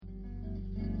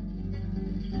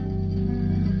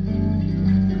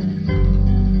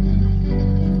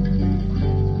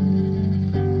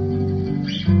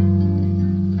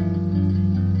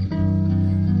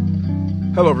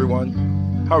Hello,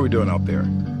 everyone. How are we doing out there?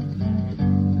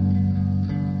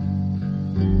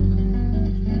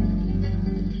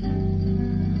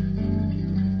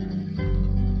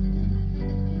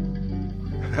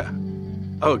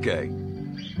 Okay.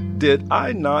 Did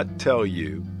I not tell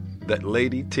you that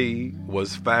Lady T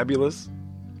was fabulous?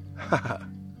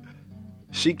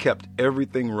 She kept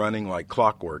everything running like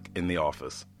clockwork in the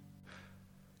office.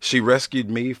 She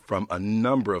rescued me from a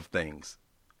number of things.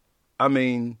 I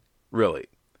mean, really,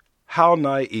 how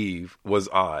naive was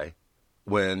I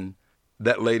when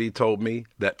that lady told me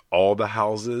that all the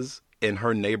houses in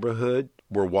her neighborhood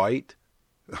were white?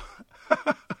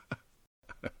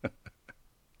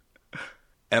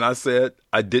 And I said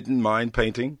I didn't mind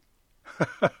painting.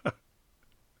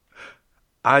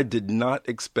 I did not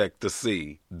expect to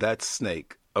see that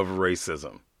snake of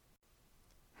racism.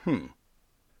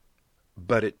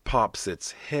 But it pops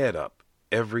its head up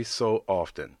every so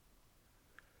often.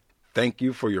 Thank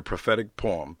you for your prophetic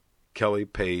poem, Kelly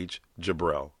Page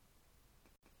Jabrell.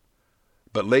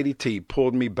 But Lady T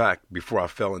pulled me back before I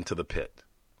fell into the pit.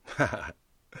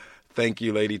 Thank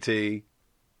you, Lady T.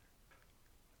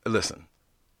 Listen,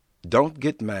 don't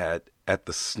get mad at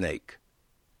the snake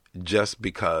just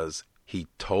because he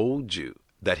told you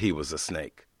that he was a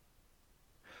snake.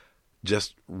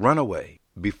 Just run away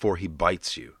before he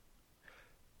bites you.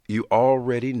 You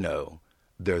already know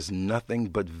there's nothing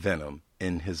but venom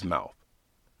in his mouth.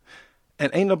 And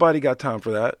ain't nobody got time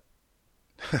for that.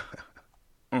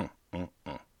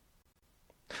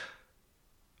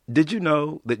 Did you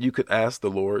know that you could ask the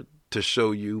Lord to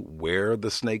show you where the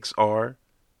snakes are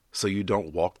so you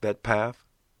don't walk that path?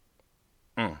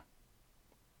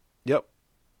 Yep.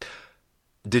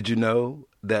 Did you know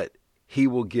that he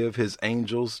will give his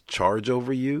angels charge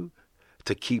over you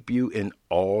to keep you in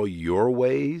all your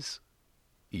ways,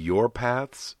 your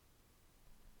paths?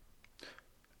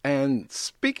 And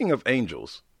speaking of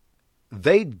angels,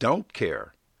 they don't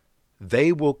care.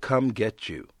 They will come get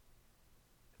you.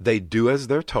 They do as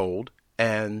they're told,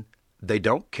 and they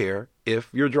don't care if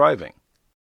you're driving.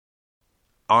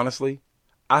 Honestly,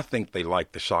 I think they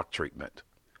like the shock treatment.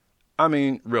 I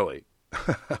mean, really.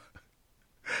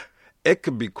 It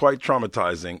could be quite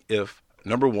traumatizing if,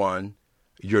 number one,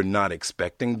 you're not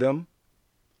expecting them,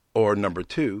 or number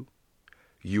two,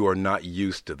 you are not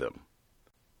used to them.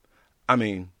 I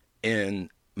mean, in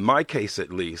my case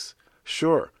at least,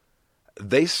 sure,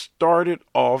 they started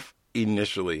off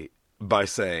initially by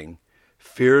saying,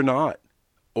 "Fear not,"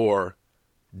 or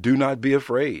 "Do not be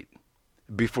afraid,"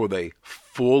 before they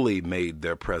fully made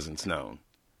their presence known.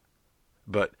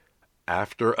 But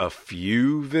after a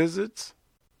few visits,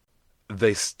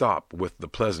 they stop with the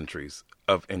pleasantries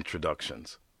of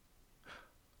introductions.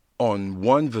 On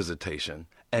one visitation,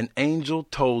 an angel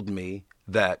told me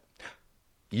that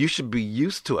you should be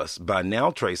used to us by now,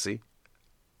 Tracy.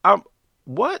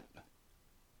 What?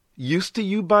 Used to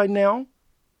you by now?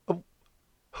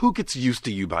 Who gets used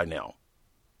to you by now?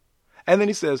 And then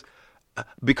he says,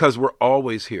 because we're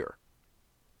always here.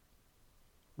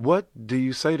 What do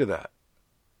you say to that?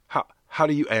 How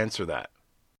do you answer that?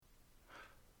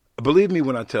 Believe me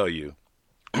when I tell you,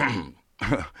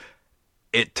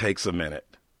 it takes a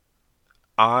minute.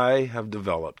 I have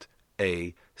developed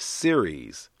a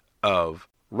series of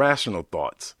rational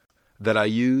thoughts that I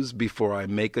use before I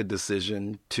make a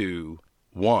decision to,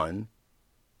 1,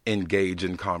 engage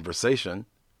in conversation,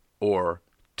 or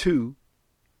 2,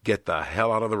 get the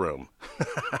hell out of the room.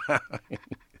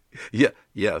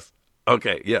 Yes.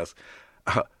 Okay, yes.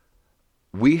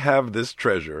 We have this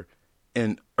treasure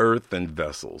in earthen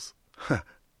vessels.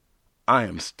 I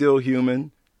am still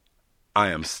human.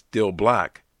 I am still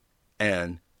black.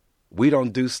 And we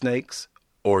don't do snakes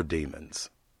or demons.